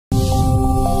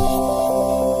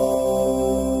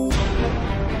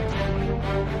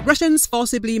Russians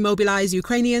forcibly mobilize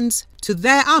Ukrainians to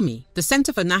their army. The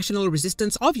Center for National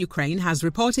Resistance of Ukraine has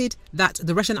reported that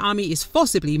the Russian army is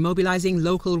forcibly mobilizing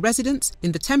local residents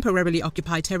in the temporarily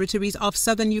occupied territories of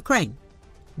southern Ukraine.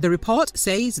 The report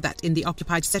says that in the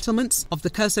occupied settlements of the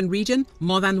Kherson region,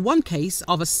 more than one case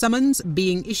of a summons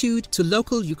being issued to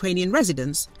local Ukrainian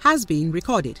residents has been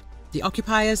recorded. The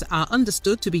occupiers are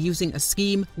understood to be using a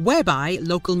scheme whereby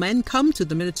local men come to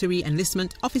the military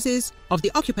enlistment offices of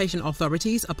the occupation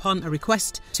authorities upon a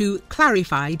request to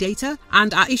clarify data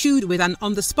and are issued with an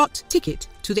on-the-spot ticket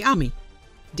to the army.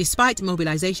 Despite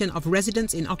mobilization of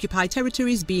residents in occupied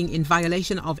territories being in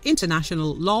violation of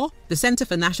international law, the Center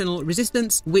for National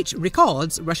Resistance, which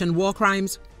records Russian war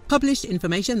crimes, published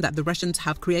information that the Russians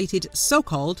have created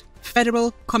so-called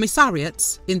federal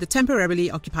commissariats in the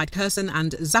temporarily occupied Kherson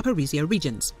and Zaporizhzhia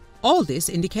regions. All this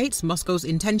indicates Moscow's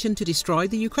intention to destroy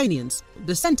the Ukrainians,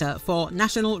 the Center for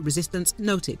National Resistance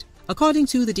noted. According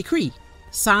to the decree,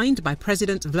 signed by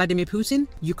President Vladimir Putin,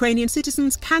 Ukrainian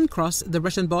citizens can cross the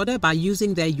Russian border by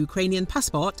using their Ukrainian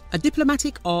passport, a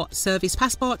diplomatic or service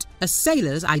passport, a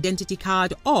sailor's identity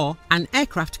card, or an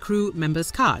aircraft crew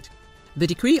member's card. The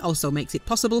decree also makes it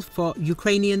possible for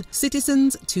Ukrainian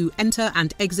citizens to enter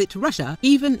and exit Russia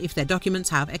even if their documents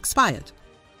have expired.